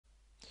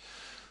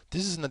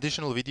This is an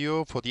additional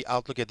video for the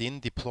Outlook add-in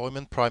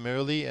deployment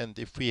primarily, and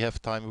if we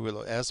have time we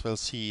will as well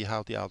see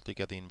how the Outlook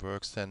add-in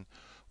works then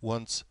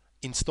once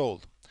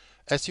installed.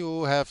 As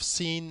you have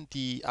seen,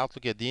 the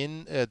Outlook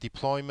add-in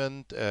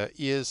deployment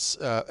is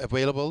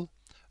available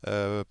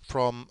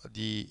from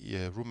the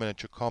Room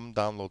Manager.com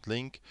download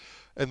link,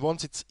 and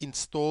once it's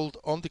installed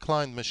on the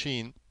client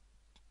machine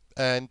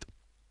and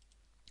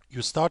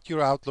you start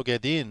your Outlook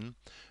add-in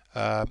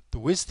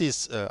with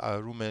this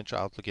Room Manager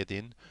Outlook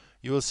add-in,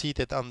 you will see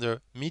that under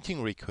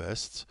meeting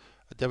requests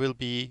there will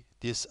be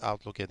this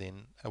Outlook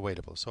add-in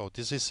available. So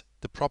this is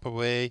the proper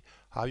way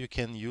how you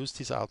can use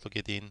this Outlook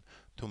add-in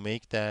to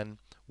make then,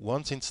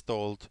 once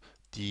installed,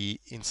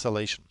 the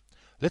installation.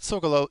 Let's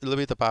talk a little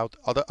bit about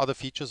other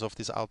features of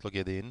this Outlook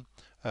add-in.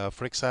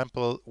 For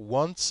example,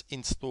 once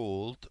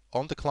installed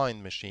on the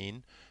client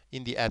machine,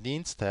 in the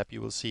add-ins tab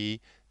you will see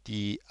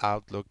the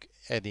Outlook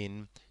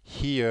add-in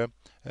here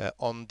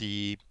on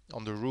the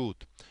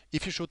root.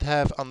 If you should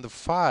have on the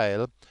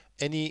file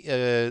any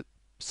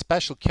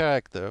special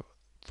character,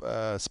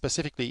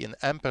 specifically an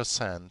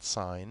ampersand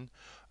sign,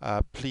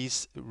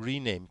 please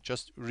rename.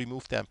 Just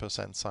remove the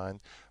ampersand sign.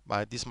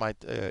 This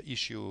might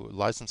issue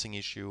licensing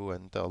issue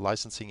and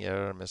licensing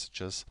error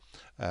messages.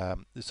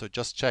 So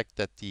just check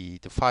that the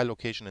file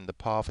location in the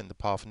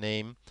path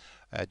name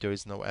there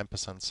is no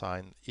ampersand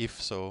sign.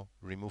 If so,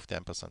 remove the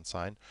ampersand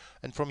sign.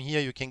 And from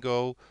here you can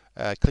go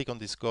click on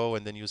this go,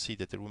 and then you see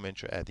that the Room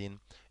Manager add-in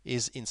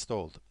is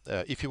installed.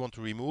 If you want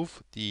to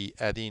remove the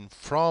add-in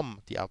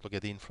from the Outlook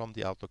add-in from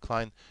the Outlook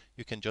client,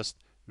 you can just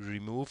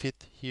remove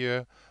it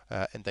here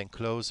and then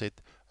close it.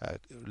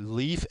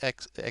 Leave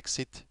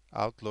exit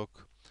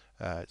Outlook,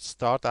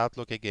 start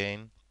Outlook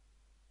again.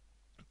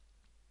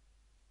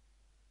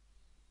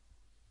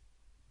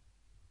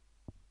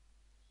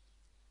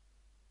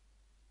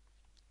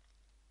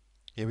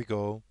 Here we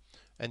go,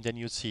 and then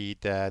you see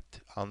that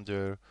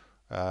under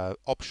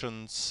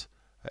options,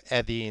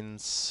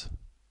 add-ins,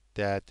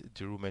 that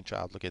the Room Manager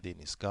Outlook add-in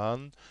is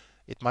gone.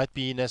 It might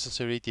be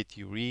necessary that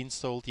you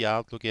reinstall the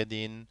Outlook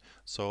add-in,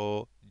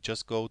 so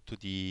just go to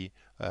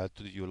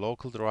your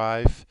local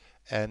drive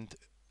and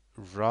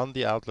run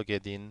the Outlook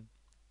add-in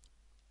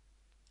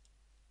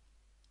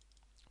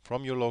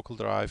from your local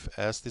drive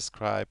as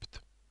described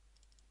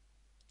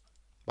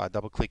by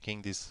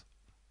double-clicking this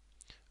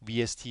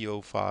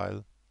VSTO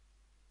file.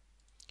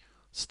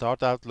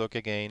 Start Outlook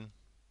again,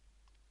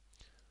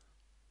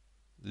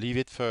 leave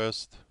it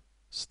first,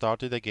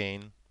 start it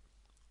again,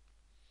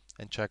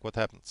 and check what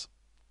happens.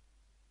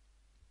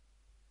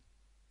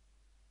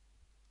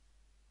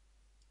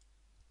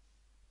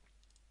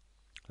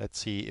 Let's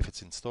see if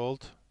it's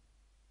installed.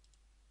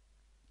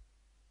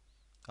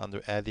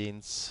 Under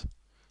add-ins,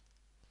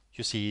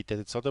 you see that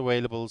it's not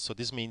available, so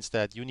this means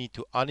that you need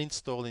to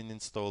uninstall and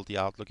install the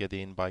Outlook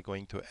add-in by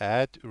going to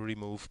Add,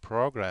 Remove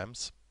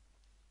Programs.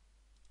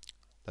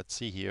 Let's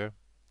see here.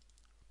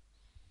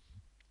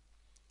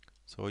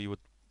 So you would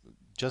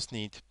just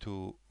need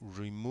to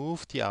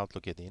remove the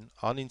Outlook add-in,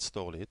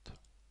 uninstall it,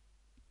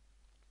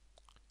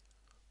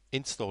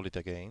 install it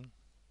again,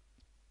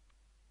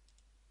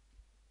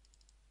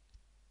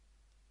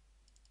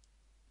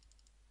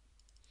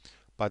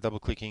 by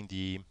double-clicking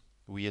the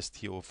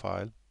VSTO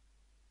file.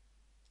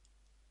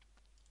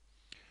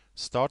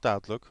 Start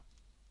Outlook,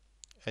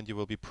 and you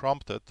will be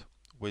prompted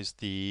with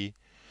the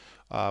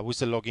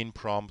login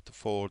prompt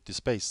for the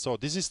space. So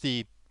this is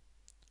the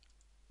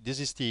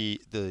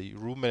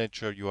Room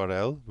Manager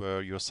URL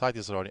where your site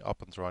is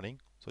up and running.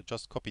 So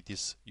just copy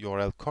this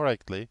URL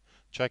correctly,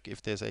 check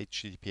if there's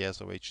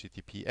HTTPS or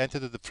HTTP, enter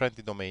the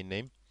friendly domain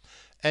name,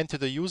 enter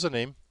the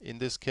username. In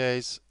this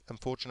case,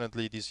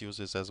 unfortunately, this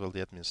user is as well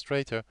the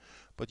administrator,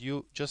 but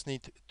you just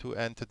need to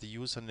enter the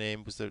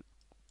username with the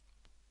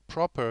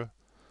proper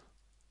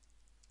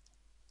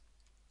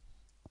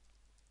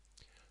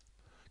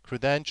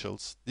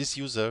credentials. This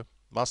user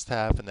must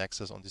have an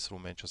access on this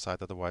Room Manager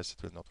site, otherwise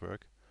it will not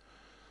work.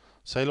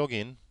 Say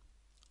login,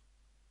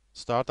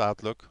 start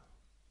Outlook,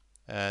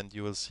 and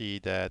you will see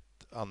that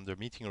under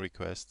meeting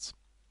requests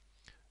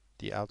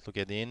the Outlook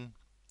add-in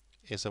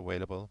is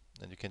available,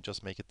 and you can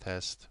just make a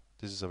test.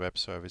 This is a web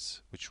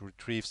service which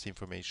retrieves the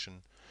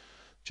information.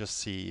 Just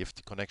see if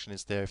the connection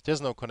is there. If there's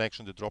no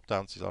connection, the drop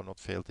downs are not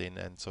filled in,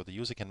 and so the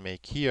user can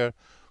make here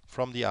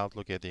from the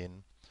Outlook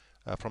add-in,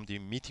 from the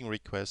meeting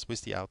request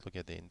with the Outlook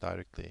add-in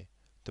directly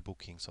the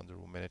bookings on the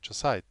Room Manager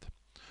site.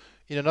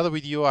 In another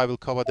video I will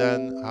cover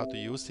then how to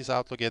use this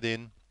Outlook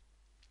add-in.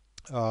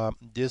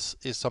 This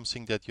is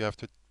something that you have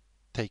to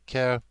take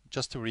care.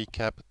 Just to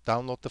recap,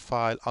 download the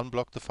file,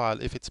 unblock the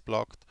file if it's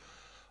blocked,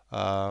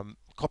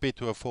 copy it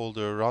to a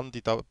folder, run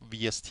the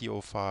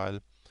VSTO file,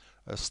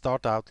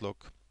 start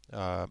Outlook,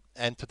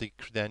 enter the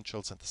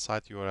credentials and the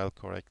site URL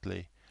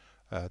correctly,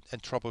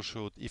 and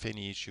troubleshoot if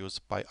any issues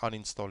by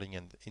uninstalling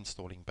and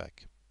installing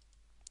back.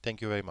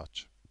 Thank you very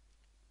much.